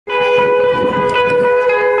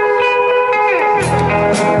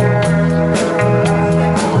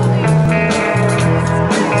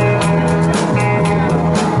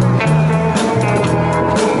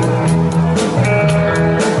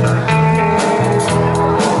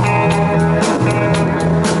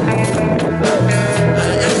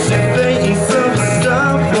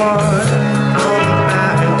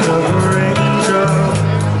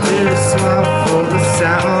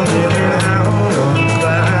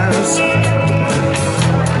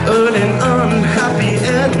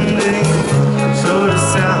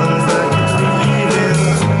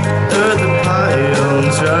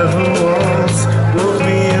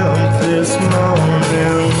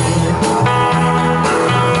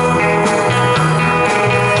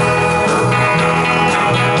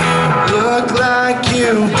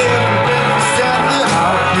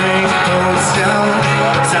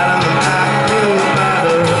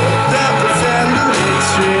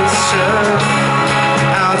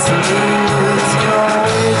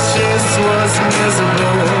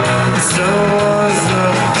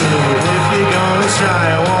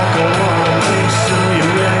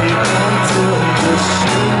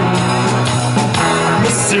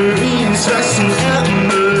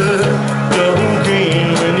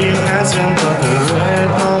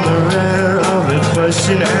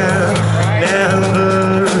fortune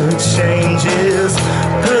never changes.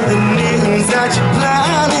 Heard the news that you're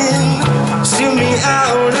planning, shoot me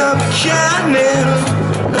out of a cannon.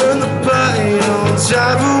 Heard the pile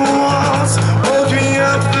driver walls woke me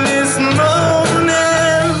up this morning.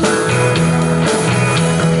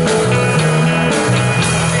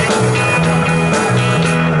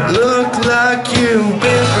 Look like you've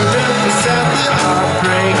been for breakfast at the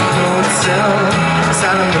Heartbreak Hotel.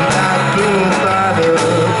 Sat on the back room by the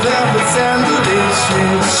velvets and the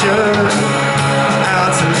literature.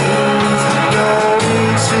 Out to lose, your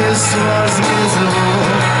reaches was miserable.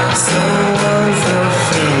 So was the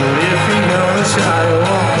food. If you're gonna try to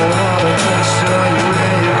walk along, I'm sure you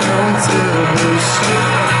where you're going to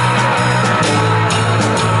be.